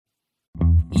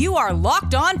You are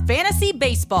Locked On Fantasy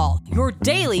Baseball, your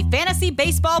daily fantasy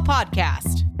baseball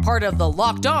podcast. Part of the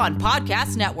Locked On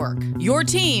Podcast Network, your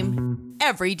team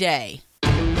every day.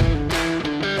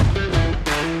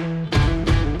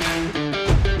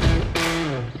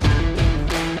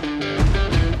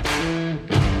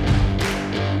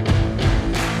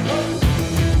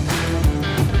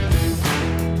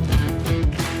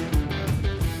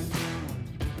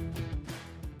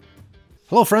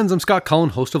 Hello friends, I'm Scott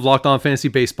Cullen, host of Locked On Fantasy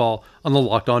Baseball on the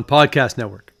Locked On Podcast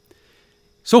Network.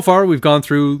 So far, we've gone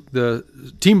through the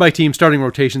team-by-team starting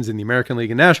rotations in the American League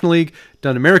and National League,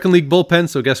 done American League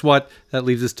bullpens, so guess what? That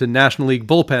leaves us to National League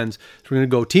bullpens. So we're going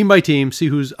to go team by team, see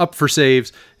who's up for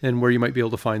saves, and where you might be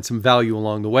able to find some value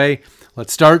along the way.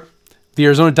 Let's start the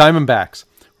Arizona Diamondbacks.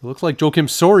 It looks like Joakim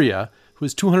Soria, who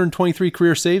has 223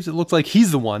 career saves, it looks like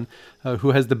he's the one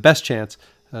who has the best chance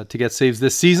to get saves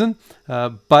this season,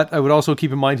 but I would also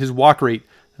keep in mind his walk rate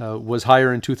was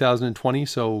higher in 2020,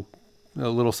 so a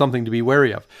little something to be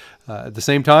wary of. At the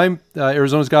same time,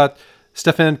 Arizona's got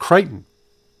Stefan Crichton,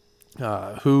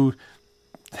 who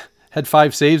had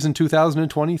 5 saves in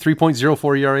 2020,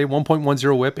 3.04 ERA,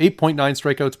 1.10 whip, 8.9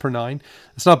 strikeouts per 9.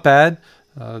 It's not bad,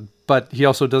 but he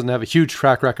also doesn't have a huge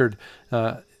track record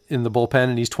in the bullpen,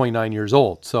 and he's 29 years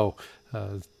old, so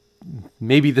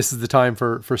maybe this is the time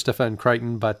for Stefan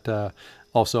Crichton, but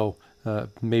also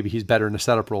maybe he's better in a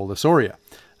setup role than Soria.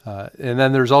 And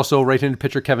then there's also right-handed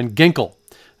pitcher Kevin Ginkel,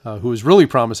 who was really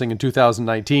promising in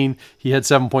 2019. He had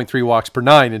 7.3 walks per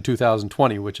 9 in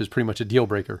 2020, which is pretty much a deal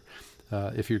breaker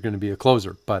if you're going to be a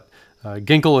closer. But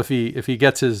Ginkel, if he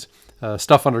gets his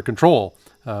stuff under control,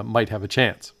 might have a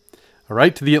chance. All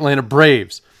right, to the Atlanta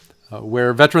Braves,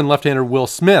 where veteran left-hander Will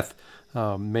Smith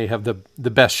may have the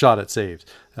best shot at saves.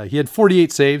 He had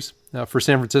 48 saves for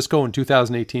San Francisco in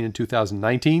 2018 and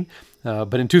 2019,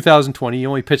 but in 2020 he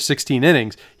only pitched 16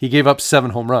 innings. He gave up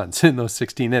 7 home runs in those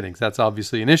 16 innings. That's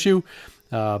obviously an issue,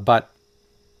 but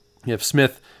if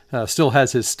Smith still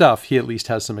has his stuff, he at least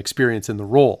has some experience in the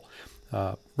role.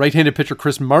 Right-handed pitcher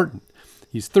Chris Martin.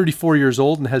 He's 34 years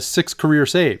old and has 6 career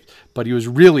saves, but he was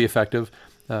really effective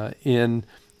in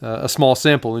a small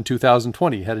sample in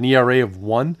 2020. He had an ERA of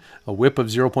 1, a whip of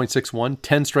 0.61,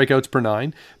 10 strikeouts per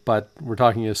 9, but we're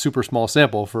talking a super small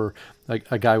sample for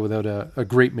a guy without a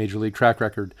great major league track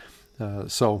record.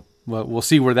 So we'll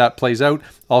see where that plays out.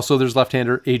 Also, there's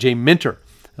left-hander AJ Minter,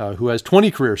 who has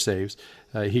 20 career saves.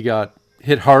 He got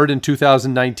hit hard in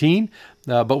 2019,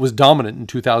 but was dominant in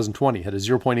 2020. Had a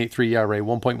 0.83 ERA,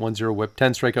 1.10 whip,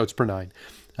 10 strikeouts per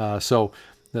 9. So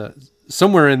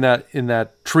somewhere in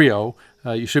that trio,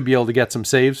 you should be able to get some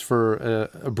saves for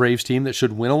a Braves team that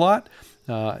should win a lot.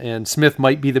 And Smith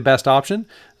might be the best option,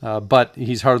 but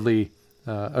he's hardly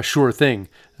a sure thing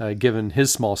given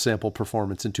his small sample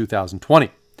performance in 2020.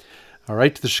 All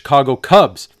right, to the Chicago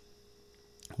Cubs,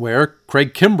 where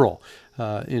Craig Kimbrel,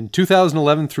 in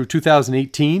 2011 through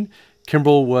 2018,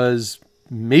 Kimbrel was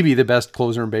maybe the best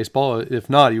closer in baseball. If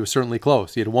not, he was certainly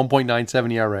close. He had a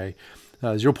 1.97 ERA,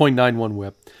 0.91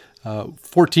 whip,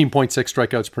 14.6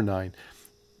 strikeouts per 9.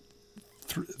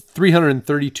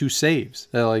 332 saves,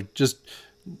 just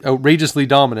outrageously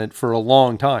dominant for a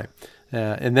long time.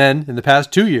 And then in the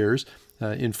past 2 years,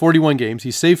 in 41 games,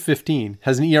 he's saved 15,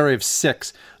 has an ERA of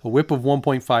 6, a whip of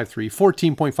 1.53,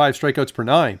 14.5 strikeouts per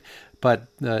 9. But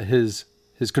his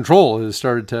control has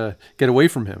started to get away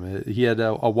from him. He had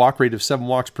a walk rate of 7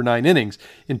 walks per 9 innings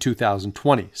in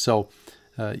 2020. So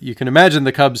you can imagine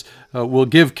the Cubs will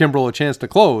give Kimbrel a chance to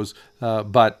close,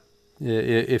 but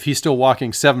if he's still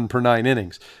walking 7 per 9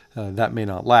 innings, that may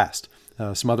not last.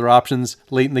 Some other options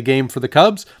late in the game for the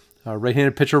Cubs.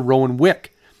 Right-handed pitcher Rowan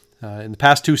Wick. In the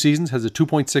past 2 seasons, has a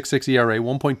 2.66 ERA,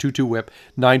 1.22 whip,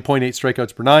 9.8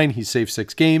 strikeouts per 9. He's saved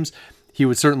 6 games. He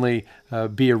would certainly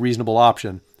be a reasonable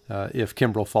option if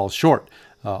Kimbrel falls short.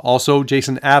 Also,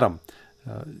 Jason Adam.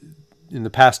 In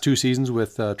the past 2 seasons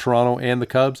with Toronto and the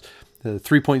Cubs, the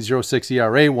 3.06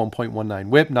 ERA, 1.19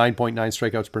 whip, 9.9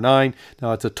 strikeouts per 9.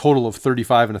 Now it's a total of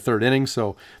 35 1/3 innings,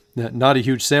 so not a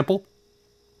huge sample.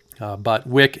 But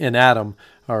Wick and Adam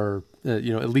are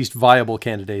at least viable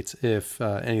candidates if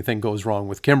anything goes wrong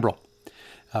with Kimbrel.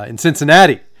 In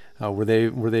Cincinnati, where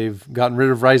they've gotten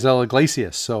rid of Raisel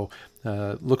Iglesias, so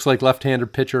looks like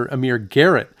left-handed pitcher Amir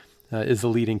Garrett is the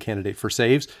leading candidate for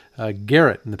saves.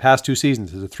 Garrett, in the past 2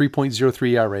 seasons, has a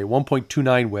 3.03 ERA,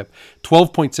 1.29 whip,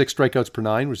 12.6 strikeouts per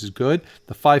 9, which is good.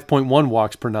 The 5.1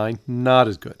 walks per 9, not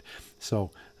as good.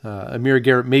 So Amir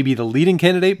Garrett may be the leading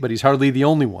candidate, but he's hardly the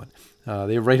only one.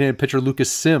 They have right-handed pitcher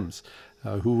Lucas Sims,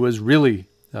 who was really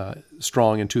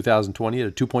strong in 2020 at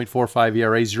a 2.45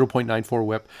 ERA, 0.94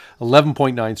 whip,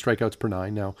 11.9 strikeouts per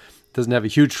 9. Now, doesn't have a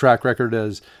huge track record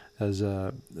as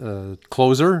a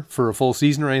closer for a full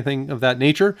season or anything of that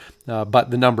nature,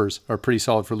 but the numbers are pretty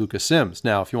solid for Lucas Sims.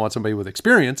 Now, if you want somebody with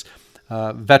experience,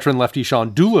 veteran lefty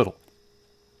Sean Doolittle.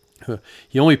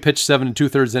 He only pitched 7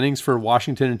 2/3 innings for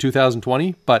Washington in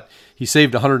 2020, but he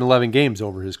saved 111 games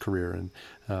over his career. And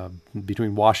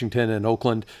between Washington and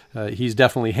Oakland, he's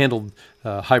definitely handled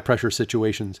high-pressure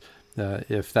situations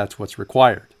if that's what's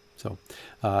required. So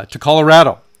to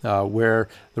Colorado, where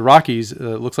the Rockies,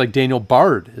 looks like Daniel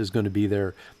Bard is going to be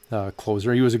their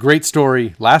closer. He was a great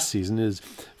story last season, his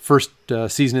first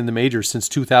season in the majors since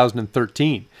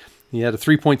 2013. He had a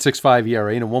 3.65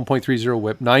 ERA and a 1.30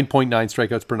 whip, 9.9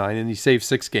 strikeouts per nine, and he saved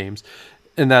 6 games.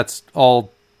 And that's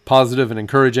all positive and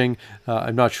encouraging.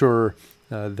 I'm not sure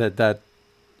that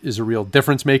is a real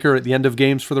difference maker at the end of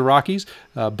games for the Rockies,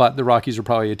 but the Rockies are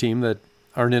probably a team that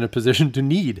aren't in a position to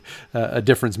need a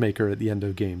difference maker at the end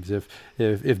of games.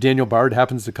 If Daniel Bard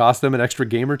happens to cost them an extra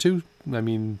game or two, I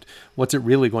mean, what's it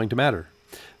really going to matter?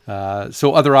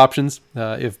 So other options,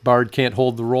 if Bard can't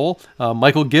hold the role,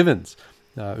 Michael Givens,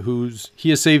 he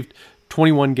has saved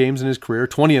 21 games in his career,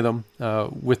 20 of them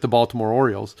with the Baltimore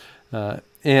Orioles,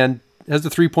 and has a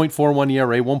 3.41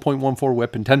 ERA, 1.14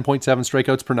 whip, and 10.7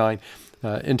 strikeouts per nine.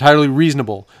 Entirely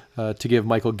reasonable to give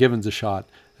Michael Givens a shot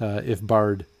if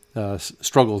Bard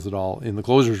struggles at all in the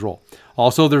closer's role.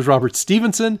 Also, there's Robert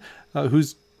Stevenson,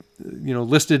 who's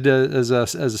listed as a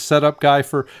setup guy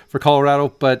for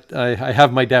Colorado, but I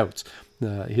have my doubts.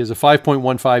 He has a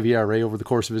 5.15 ERA over the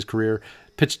course of his career,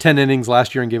 pitched 10 innings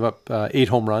last year and gave up 8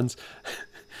 home runs.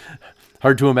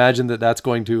 Hard to imagine that that's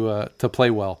going to play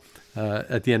well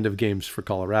at the end of games for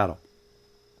Colorado.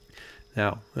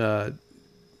 Now,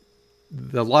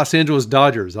 the Los Angeles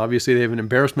Dodgers, obviously they have an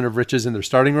embarrassment of riches in their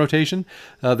starting rotation.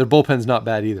 Their bullpen's not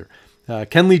bad either.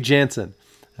 Kenley Jansen,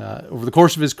 over the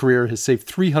course of his career, has saved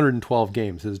 312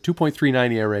 games. Has a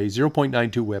 2.39 ERA,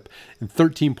 0.92 whip, and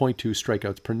 13.2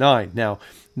 strikeouts per nine. Now,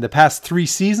 in the past 3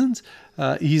 seasons,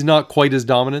 he's not quite as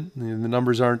dominant. The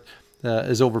numbers aren't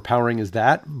as overpowering as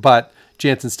that, but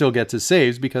Jansen still gets his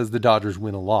saves because the Dodgers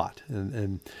win a lot.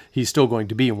 And he's still going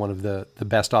to be one of the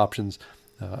best options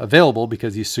available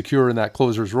because he's secure in that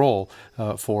closer's role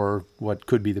for what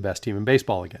could be the best team in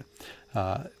baseball again.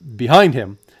 Behind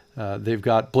him, they've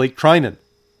got Blake Treinen,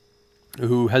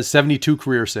 who has 72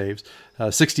 career saves,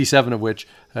 67 of which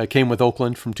came with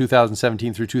Oakland from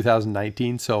 2017 through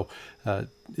 2019. So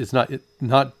it's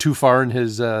not too far in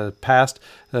his past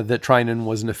that Treinen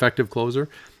was an effective closer.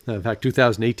 In fact,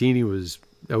 2018 he was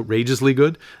outrageously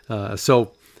good.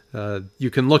 So you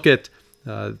can look at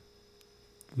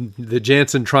the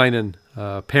Jansen-Treinen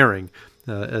pairing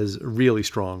as really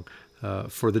strong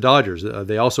for the Dodgers.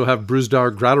 They also have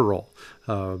Brusdar Graterol,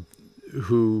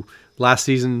 who last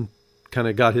season kind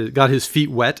of got his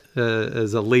feet wet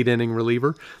as a late inning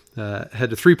reliever.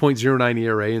 Had a 3.09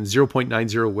 ERA and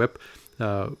 0.90 whip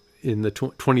in the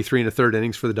 23 1/3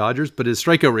 innings for the Dodgers, but his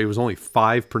strikeout rate was only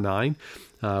 5 per 9,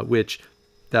 which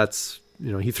that's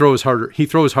he throws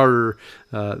harder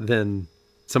than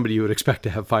somebody you would expect to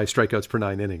have 5 strikeouts per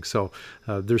 9 innings. So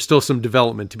there's still some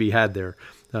development to be had there,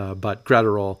 but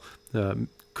Graterol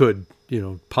could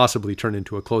possibly turn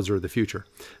into a closer of the future.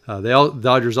 The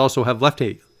Dodgers also have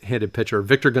left-handed pitcher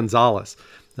Victor Gonzalez,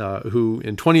 who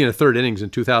in 20 1/3 innings in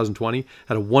 2020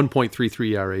 had a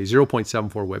 1.33 ERA,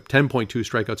 0.74 whip, 10.2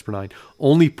 strikeouts per 9,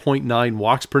 only 0.9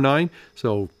 walks per 9,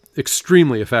 so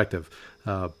extremely effective.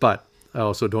 But I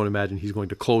also don't imagine he's going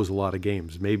to close a lot of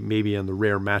games, maybe in the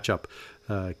rare matchup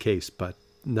case, but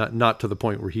not to the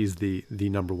point where he's the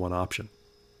number one option.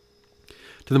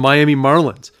 To the Miami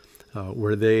Marlins,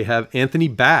 where they have Anthony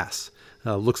Bass.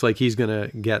 Looks like he's going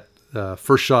to get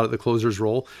first shot at the closer's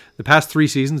role. The past 3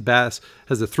 seasons, Bass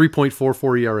has a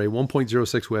 3.44 ERA,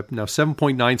 1.06 whip, now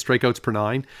 7.9 strikeouts per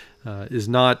 9. Is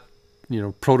not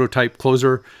prototype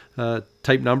closer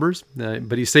type numbers,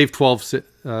 but he saved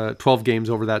 12 games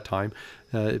over that time.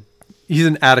 He's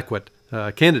an adequate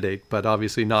candidate, but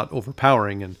obviously not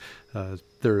overpowering, and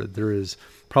there is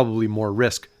probably more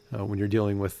risk when you're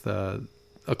dealing with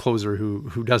a closer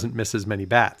who doesn't miss as many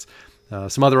bats.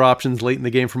 Some other options late in the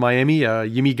game for Miami,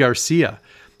 Yimi Garcia.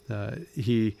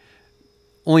 He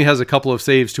only has a couple of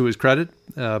saves to his credit,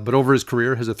 but over his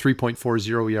career has a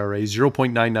 3.40 ERA,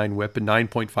 0.99 whip, and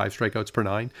 9.5 strikeouts per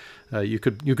 9. You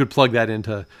could plug that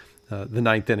into the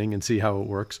 9th inning and see how it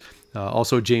works.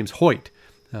 Also James Hoyt,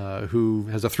 who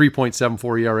has a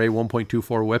 3.74 ERA,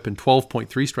 1.24 whip, and 12.3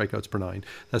 strikeouts per 9.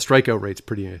 That strikeout rate's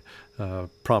pretty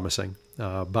promising,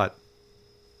 but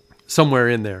somewhere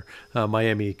in there,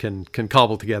 Miami can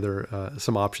cobble together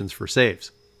some options for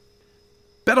saves.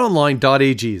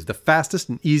 BetOnline.ag is the fastest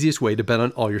and easiest way to bet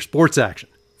on all your sports action.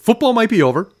 Football might be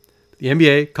over, The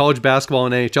NBA, college basketball,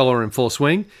 and NHL are in full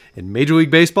swing, and Major League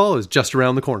Baseball is just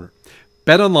around the corner.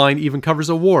 BetOnline even covers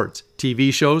awards,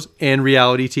 TV shows, and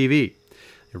reality TV.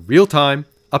 Real-time,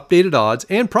 updated odds,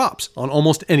 and props on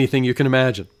almost anything you can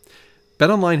imagine.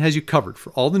 BetOnline has you covered for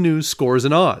all the news, scores,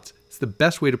 and odds. It's the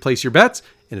best way to place your bets,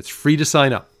 and it's free to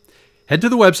sign up. Head to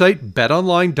the website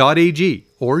betonline.ag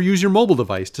or use your mobile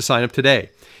device to sign up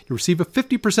today. You'll receive a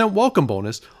 50% welcome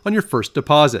bonus on your first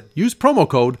deposit. Use promo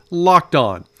code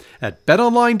LOCKEDON at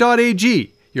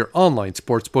betonline.ag, your online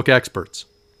sportsbook experts.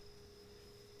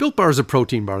 Built Bar is a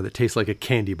protein bar that tastes like a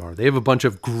candy bar. They have a bunch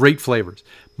of great flavors.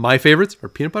 My favorites are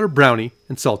peanut butter brownie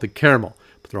and salted caramel,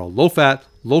 but they're all low fat,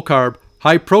 low carb,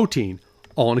 high protein,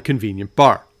 all in a convenient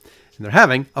bar. And they're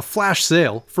having a flash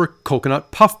sale for a coconut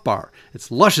puff bar.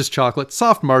 It's luscious chocolate,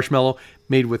 soft marshmallow,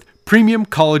 made with premium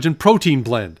collagen protein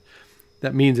blend.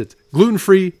 That means it's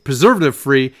gluten-free,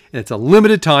 preservative-free, and it's a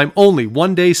limited time, only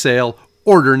one-day sale.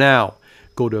 Order now.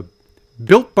 Go to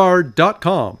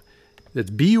BuiltBar.com. That's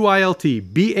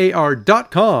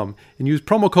BUILTBAR.com and use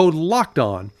promo code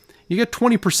LOCKEDON. You get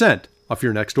 20% off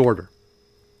your next order.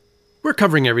 We're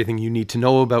covering everything you need to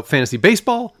know about fantasy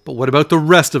baseball, but what about the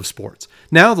rest of sports?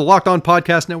 Now, the Locked On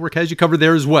Podcast Network has you covered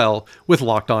there as well with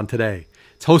Locked On Today.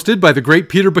 It's hosted by the great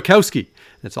Peter Bukowski,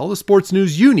 and it's all the sports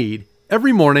news you need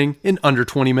every morning in under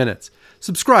 20 minutes.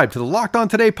 Subscribe to the Locked On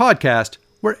Today podcast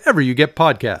wherever you get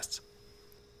podcasts.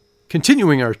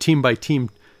 Continuing our team-by-team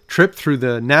trip through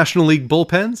the National League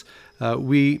bullpens,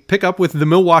 we pick up with the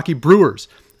Milwaukee Brewers,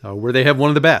 where they have one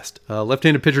of the best,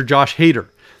 left-handed pitcher Josh Hader.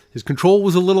 His control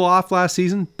was a little off last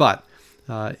season, but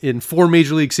in 4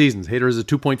 Major League seasons, Hader has a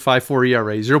 2.54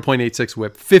 ERA, 0.86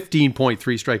 whip, 15.3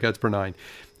 strikeouts per 9,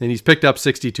 and he's picked up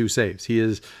 62 saves. He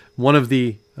is one of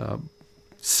the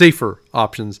safer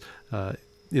options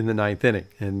in the 9th inning.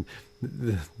 And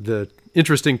the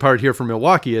interesting part here for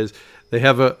Milwaukee is they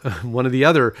have one of the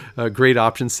other great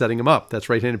options setting him up. That's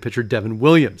right-handed pitcher Devin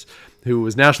Williams, who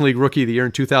was National League Rookie of the Year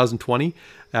in 2020.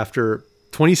 After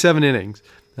 27 innings,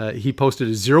 he posted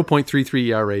a 0.33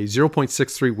 ERA,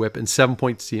 0.63 whip, and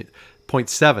 7.7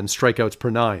 strikeouts per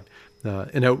 9.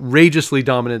 An outrageously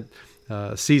dominant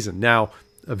season. Now,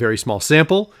 a very small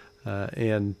sample,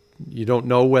 and you don't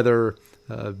know whether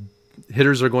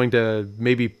hitters are going to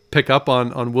maybe pick up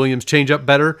on Williams' changeup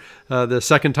better the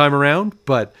second time around,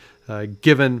 but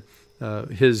given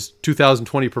his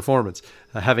 2020 performance,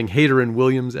 having Hader and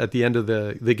Williams at the end of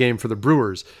the game for the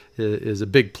Brewers is a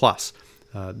big plus.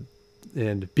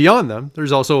 And beyond them,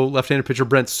 there's also left-handed pitcher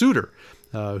Brent Suter,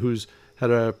 who's had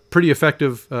a pretty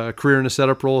effective career in a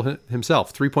setup role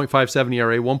himself. 3.57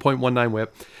 ERA, 1.19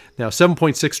 whip. Now,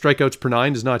 7.6 strikeouts per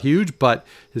 9 is not huge, but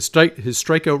his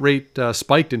strikeout rate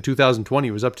spiked in 2020.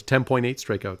 It was up to 10.8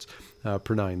 strikeouts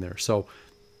per 9 there. So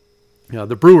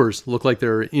the Brewers look like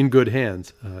they're in good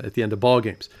hands at the end of ball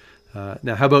games.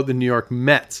 Now, how about the New York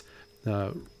Mets?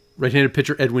 Right-handed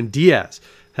pitcher Edwin Diaz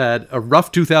had a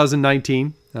rough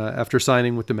 2019 after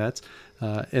signing with the Mets,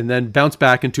 and then bounced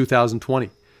back in 2020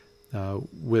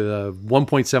 with a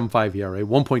 1.75 ERA,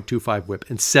 1.25 whip,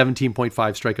 and 17.5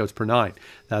 strikeouts per 9.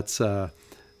 That's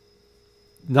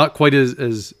not quite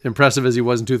as impressive as he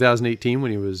was in 2018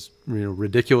 when he was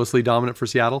ridiculously dominant for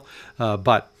Seattle,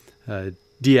 but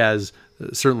Diaz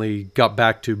certainly got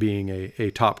back to being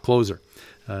a top closer.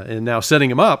 And now setting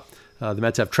him up, the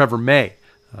Mets have Trevor May,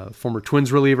 former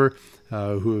Twins reliever,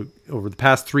 who over the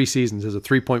past 3 seasons has a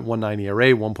 3.19 ERA,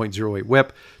 1.08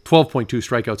 whip, 12.2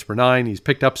 strikeouts per 9. He's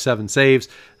picked up 7 saves,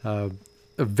 a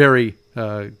very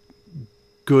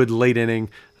good late inning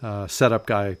setup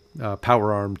guy,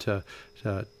 power arm to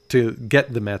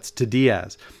get the Mets to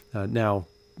Diaz. Now,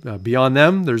 beyond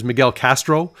them, there's Miguel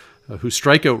Castro, whose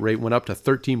strikeout rate went up to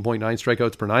 13.9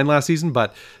 strikeouts per 9 last season,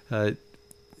 but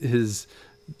his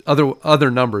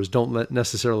other numbers don't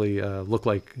necessarily look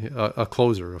like a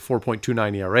closer. A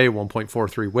 4.29 ERA,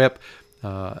 1.43 whip.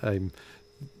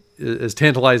 As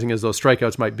tantalizing as those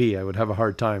strikeouts might be, I would have a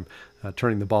hard time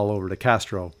turning the ball over to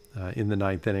Castro in the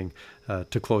 9th inning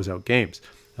to close out games.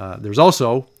 There's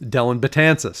also Dellin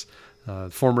Betances,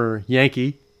 former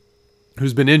Yankee,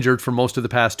 who's been injured for most of the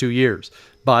past 2 years.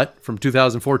 But from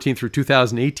 2014 through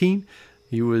 2018,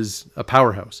 he was a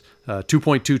powerhouse.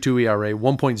 2.22 ERA,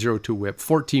 1.02 whip,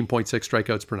 14.6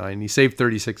 strikeouts per 9. He saved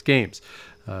 36 games.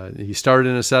 He started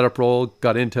in a setup role,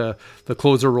 got into the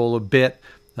closer role a bit,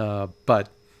 but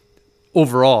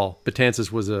overall,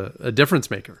 Betances was a difference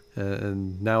maker.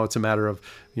 And now it's a matter of,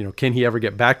 can he ever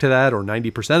get back to that or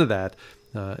 90% of that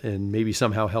and maybe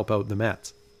somehow help out the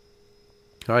Mets?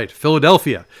 All right,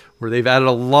 Philadelphia, where they've added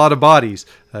a lot of bodies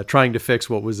trying to fix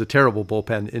what was a terrible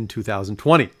bullpen in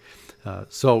 2020.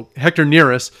 So Hector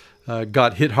Neris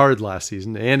got hit hard last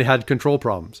season and had control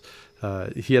problems.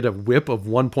 He had a WHIP of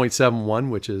 1.71,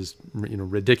 which is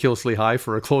ridiculously high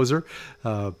for a closer,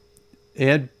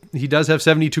 and he does have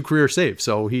 72 career saves,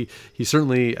 so he's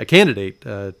certainly a candidate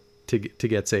to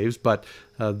get saves. But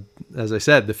as I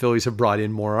said, the Phillies have brought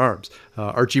in more arms.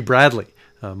 Archie Bradley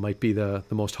might be the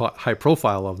most high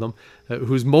profile of them,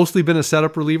 who's mostly been a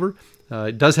setup reliever.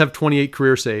 Does have 28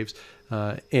 career saves,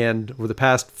 and over the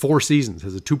past 4 seasons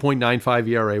has a 2.95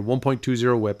 ERA,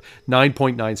 1.20 WHIP,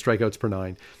 9.9 strikeouts per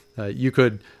 9. You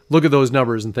could look at those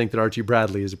numbers and think that Archie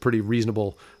Bradley is a pretty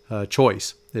reasonable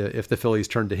choice if the Phillies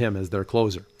turn to him as their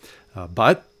closer.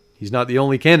 But he's not the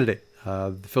only candidate.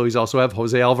 The Phillies also have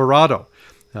Jose Alvarado,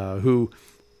 who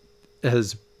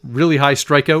has really high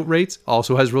strikeout rates,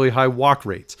 also has really high walk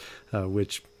rates,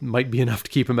 which might be enough to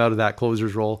keep him out of that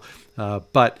closer's role.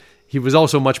 But he was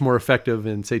also much more effective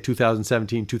in, say,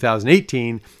 2017,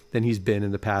 2018 than he's been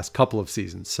in the past couple of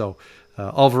seasons. So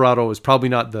Alvarado is probably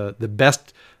not the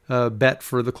best bet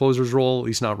for the closer's role, at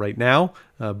least not right now,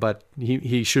 but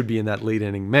he should be in that late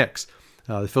inning mix.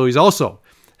 The Phillies also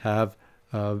have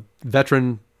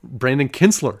veteran Brandon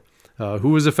Kintzler, who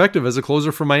was effective as a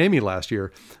closer for Miami last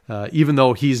year, even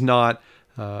though he's not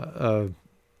a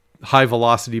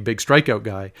high-velocity, big strikeout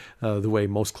guy the way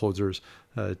most closers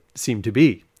seem to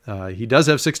be. He does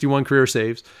have 61 career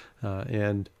saves,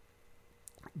 and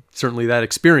certainly that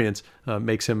experience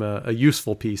makes him a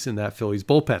useful piece in that Phillies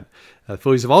bullpen. The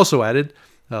Phillies have also added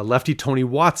lefty Tony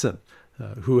Watson,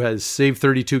 who has saved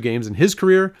 32 games in his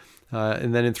career,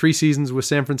 and then in 3 seasons with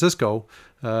San Francisco,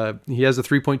 he has a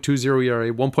 3.20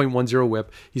 ERA, 1.10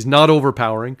 WHIP. He's not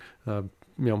overpowering,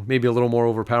 maybe a little more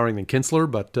overpowering than Kintzler,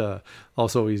 but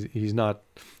also he's not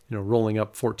rolling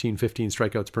up 14, 15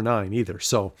 strikeouts per 9 either.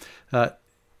 So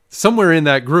somewhere in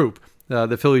that group,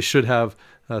 the Phillies should have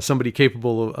somebody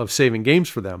capable of saving games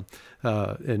for them.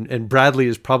 And Bradley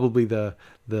is probably the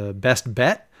best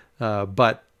bet,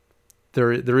 but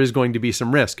there is going to be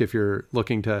some risk if you're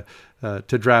looking to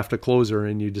draft a closer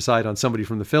and you decide on somebody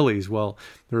from the Phillies. Well,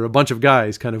 there are a bunch of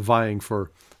guys kind of vying for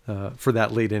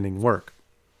that late inning work.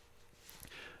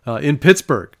 In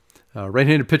Pittsburgh,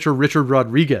 right-handed pitcher Richard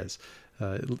Rodriguez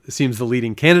seems the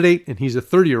leading candidate, and he's a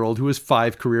 30-year-old who has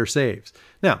 5 career saves.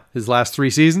 Now, his last 3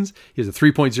 seasons, he has a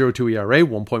 3.02 ERA,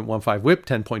 1.15 WHIP,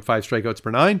 10.5 strikeouts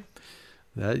per 9.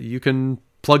 You can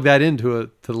plug that into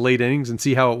the late innings and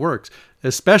see how it works,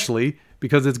 especially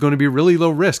because it's going to be really low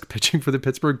risk pitching for the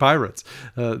Pittsburgh Pirates.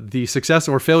 The success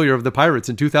or failure of the Pirates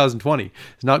in 2020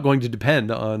 is not going to depend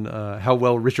on how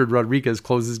well Richard Rodriguez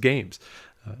closes games.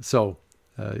 So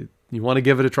you want to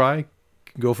give it a try?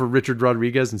 Go for Richard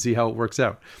Rodriguez and see how it works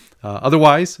out.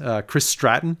 Otherwise, Chris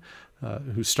Stratton,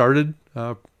 who started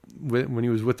when he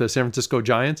was with the San Francisco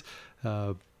Giants,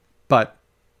 but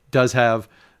does have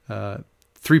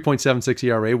 3.76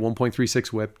 ERA,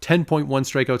 1.36 WHIP, 10.1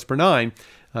 strikeouts per 9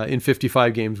 in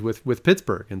 55 games with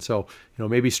Pittsburgh. And so,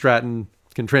 maybe Stratton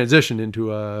can transition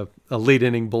into a late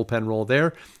inning bullpen role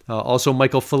there. Also,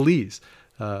 Michael Feliz,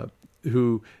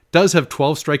 who does have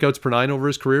 12 strikeouts per 9 over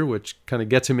his career, which kind of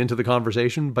gets him into the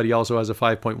conversation, but he also has a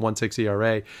 5.16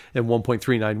 ERA and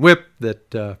 1.39 WHIP that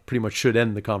pretty much should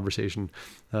end the conversation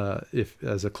if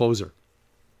as a closer.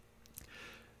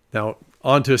 Now,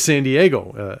 on to San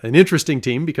Diego, an interesting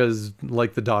team because,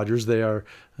 like the Dodgers, they are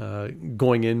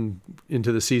going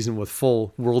into the season with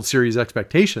full World Series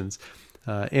expectations,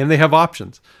 and they have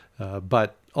options,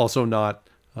 but also not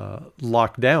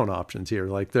locked down options here.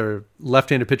 Like their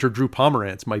left-handed pitcher Drew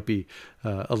Pomeranz might be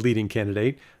a leading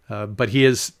candidate, but he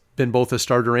has been both a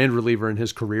starter and reliever in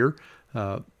his career.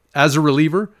 As a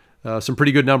reliever, some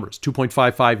pretty good numbers: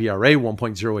 2.55 ERA,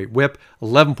 1.08 WHIP,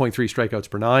 11.3 strikeouts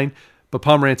per 9. But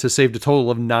Pomeranz has saved a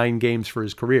total of 9 games for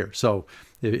his career. So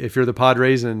if you're the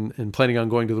Padres and planning on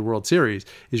going to the World Series,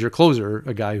 is your closer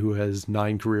a guy who has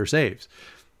 9 career saves?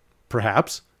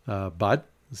 Perhaps, but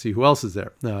let's see who else is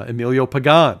there. Emilio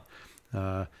Pagan.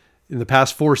 In the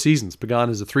past 4 seasons, Pagan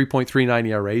is a 3.39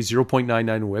 ERA,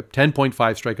 0.99 WHIP, 10.5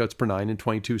 strikeouts per 9, and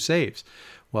 22 saves.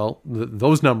 Well,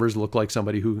 those numbers look like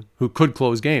somebody who could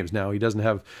close games. Now, he doesn't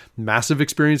have massive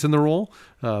experience in the role,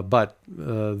 but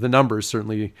the numbers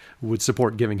certainly would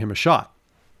support giving him a shot.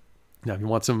 Now, if you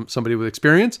want somebody with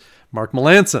experience, Mark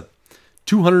Melancon,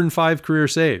 205 career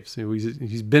saves.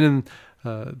 He's been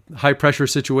in high-pressure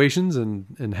situations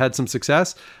and had some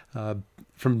success.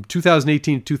 From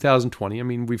 2018 to 2020, I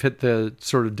mean, we've hit the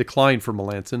sort of decline for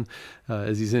Melancon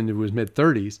as he's into his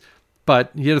mid-30s.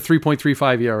 But he had a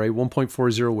 3.35 ERA,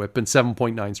 1.40 WHIP, and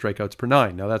 7.9 strikeouts per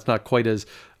 9. Now, that's not quite as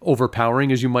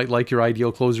overpowering as you might like your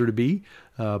ideal closer to be,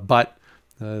 but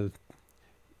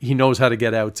he knows how to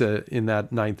get out in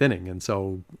that ninth inning. And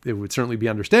so it would certainly be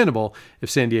understandable if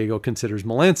San Diego considers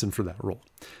Melanson for that role.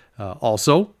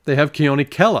 Also, they have Keone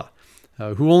Kela,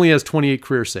 who only has 28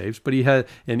 career saves, but he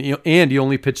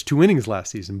only pitched 2 innings last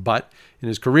season. But in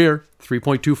his career,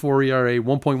 3.24 ERA,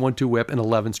 1.12 WHIP, and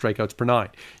 11 strikeouts per 9.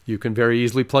 You can very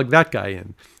easily plug that guy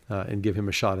in and give him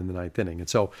a shot in the ninth inning. And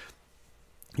so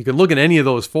you can look at any of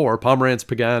those 4, Pomerantz,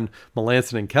 Pagan,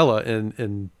 Melanson, and Kela,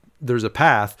 and there's a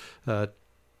path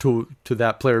to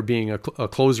that player being a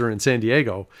closer in San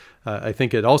Diego. I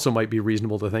think it also might be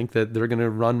reasonable to think that they're going to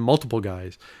run multiple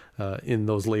guys in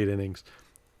those late innings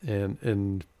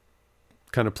and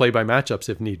kind of play by matchups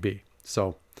if need be.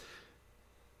 So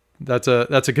that's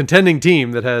a contending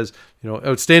team that has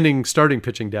outstanding starting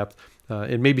pitching depth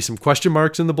and maybe some question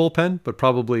marks in the bullpen, but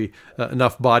probably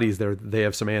enough bodies there that they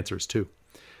have some answers too.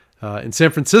 In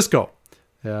San Francisco,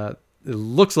 it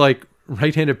looks like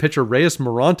right-handed pitcher Reyes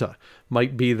Moronta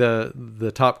might be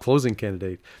the top closing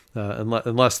candidate,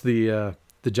 unless the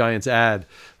Giants add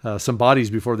some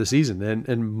bodies before the season. And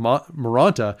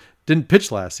Moronta didn't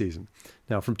pitch last season.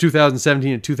 Now, from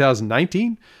 2017 and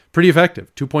 2019, pretty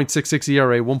effective. 2.66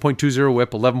 ERA, 1.20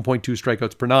 WHIP, 11.2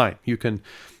 strikeouts per 9. You can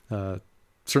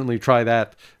certainly try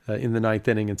that in the ninth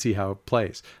inning and see how it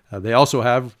plays. They also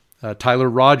have Tyler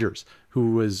Rogers,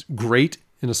 who was great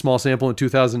in a small sample in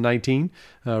 2019,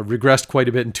 regressed quite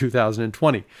a bit in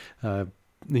 2020.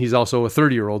 He's also a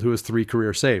 30-year-old who has 3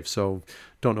 career saves, so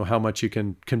don't know how much you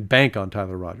can bank on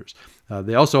Tyler Rogers.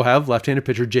 They also have left-handed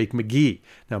pitcher Jake McGee.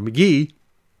 Now, McGee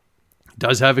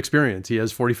does have experience. He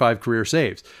has 45 career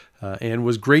saves and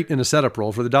was great in a setup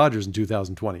role for the Dodgers in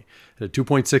 2020. At a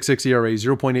 2.66 ERA,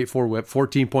 0.84 WHIP,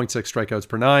 14.6 strikeouts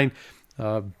per 9.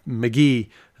 McGee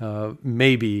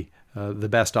may be the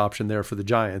best option there for the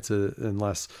Giants,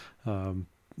 unless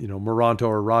Moronta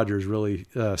or Rogers really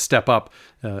step up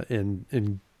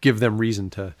and give them reason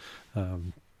to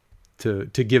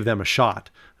give them a shot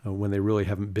when they really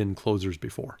haven't been closers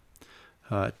before.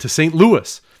 To St.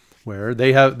 Louis, where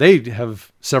they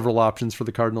have several options for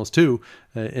the Cardinals too,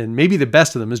 and maybe the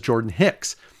best of them is Jordan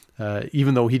Hicks,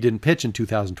 even though he didn't pitch in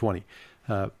 2020.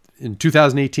 In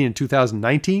 2018 and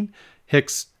 2019,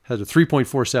 Hicks has a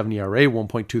 3.47 ERA,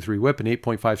 1.23 WHIP, and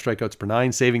 8.5 strikeouts per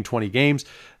 9, saving 20 games.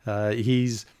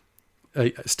 He's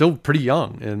still pretty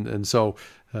young, and so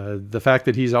the fact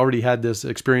that he's already had this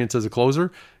experience as a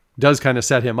closer does kind of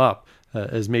set him up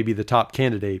as maybe the top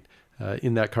candidate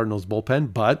in that Cardinals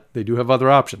bullpen. But they do have other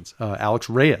options. Alex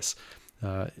Reyes,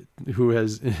 who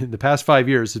has in the past 5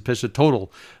 years has pitched a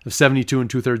total of 72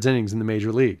 2/3 innings in the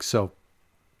major leagues. So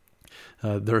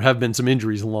there have been some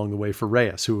injuries along the way for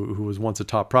Reyes, who was once a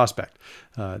top prospect.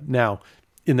 Now,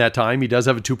 in that time, he does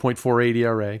have a 2.48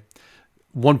 ERA,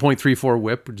 1.34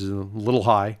 WHIP, which is a little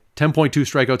high, 10.2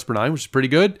 strikeouts per 9, which is pretty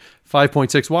good,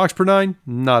 5.6 walks per 9,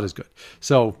 not as good.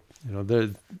 So,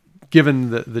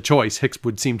 given the choice, Hicks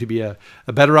would seem to be a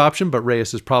better option, but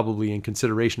Reyes is probably in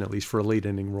consideration, at least for a late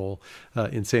inning role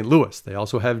in St. Louis. They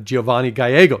also have Giovanni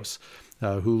Gallegos,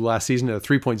 who last season had a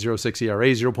 3.06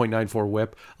 ERA, 0.94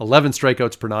 WHIP, 11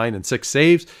 strikeouts per 9, and 6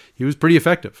 saves. He was pretty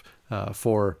effective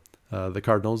for the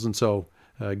Cardinals, and so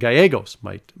Gallegos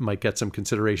might get some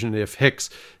consideration if Hicks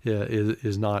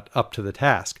is not up to the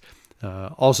task.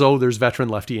 Also, there's veteran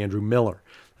lefty Andrew Miller.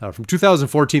 From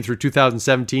 2014 through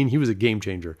 2017, he was a game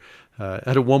changer.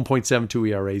 Had a 1.72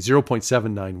 ERA,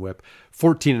 0.79 WHIP,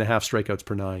 14.5 strikeouts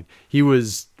per 9. He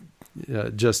was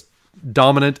just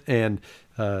dominant and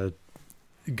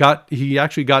he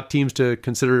actually got teams to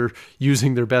consider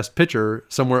using their best pitcher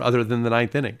somewhere other than the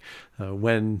ninth inning.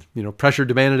 When pressure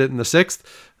demanded it in the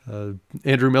sixth,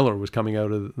 Andrew Miller was coming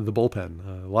out of the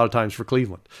bullpen a lot of times for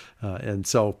Cleveland, and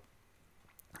so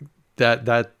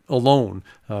that alone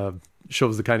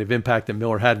shows the kind of impact that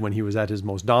Miller had when he was at his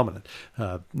most dominant.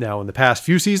 Now, in the past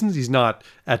few seasons, he's not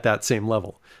at that same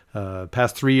level.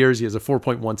 Past 3 years, he has a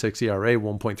 4.16 ERA,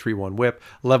 1.31 WHIP,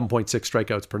 11.6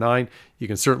 strikeouts per 9. You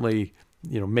can certainly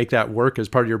make that work as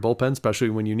part of your bullpen, especially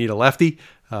when you need a lefty.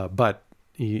 But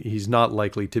he's not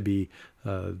likely to be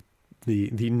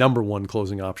the number one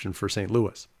closing option for St.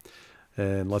 Louis.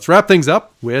 And let's wrap things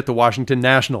up with the Washington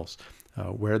Nationals,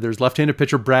 where there's left-handed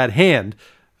pitcher Brad Hand.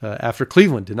 After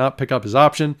Cleveland did not pick up his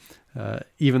option,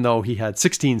 even though he had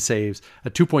 16 saves,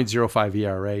 a 2.05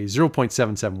 ERA,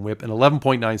 0.77 WHIP, and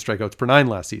 11.9 strikeouts per 9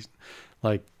 last season.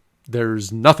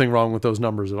 There's nothing wrong with those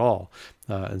numbers at all.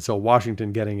 And so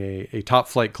Washington getting a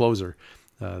top-flight closer,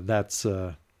 that's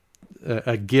a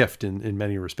gift in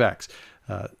many respects.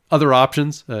 Other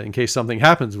options, in case something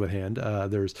happens with Hand,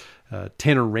 there's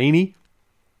Tanner Rainey,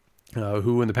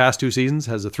 who in the past 2 seasons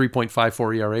has a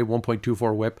 3.54 ERA,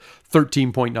 1.24 whip,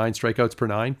 13.9 strikeouts per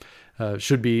 9.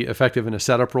 Should be effective in a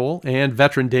setup role. And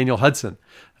veteran Daniel Hudson,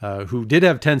 who did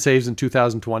have 10 saves in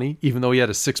 2020, even though he had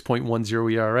a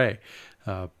 6.10 ERA.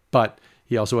 But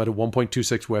he also had a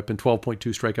 1.26 whip and 12.2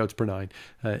 strikeouts per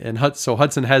 9. So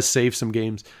Hudson has saved some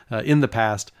games in the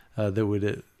past that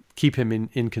would keep him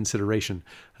in consideration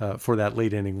for that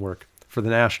late inning work for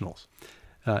the Nationals.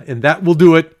 And that will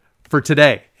do it for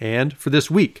today and for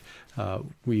this week.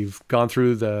 We've gone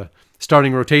through the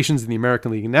starting rotations in the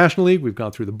American League and National League. We've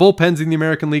gone through the bullpens in the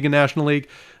American League and National League.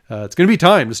 It's going to be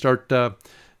time to start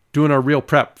doing our real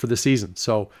prep for the season.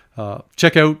 So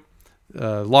check out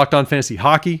Locked On Fantasy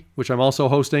Hockey, which I'm also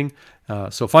hosting.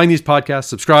 So find these podcasts,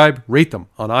 subscribe, rate them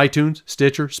on iTunes,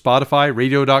 Stitcher, Spotify,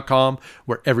 radio.com,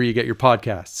 wherever you get your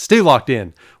podcasts. Stay locked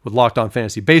in with Locked On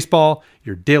Fantasy Baseball,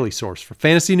 your daily source for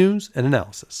fantasy news and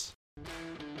analysis.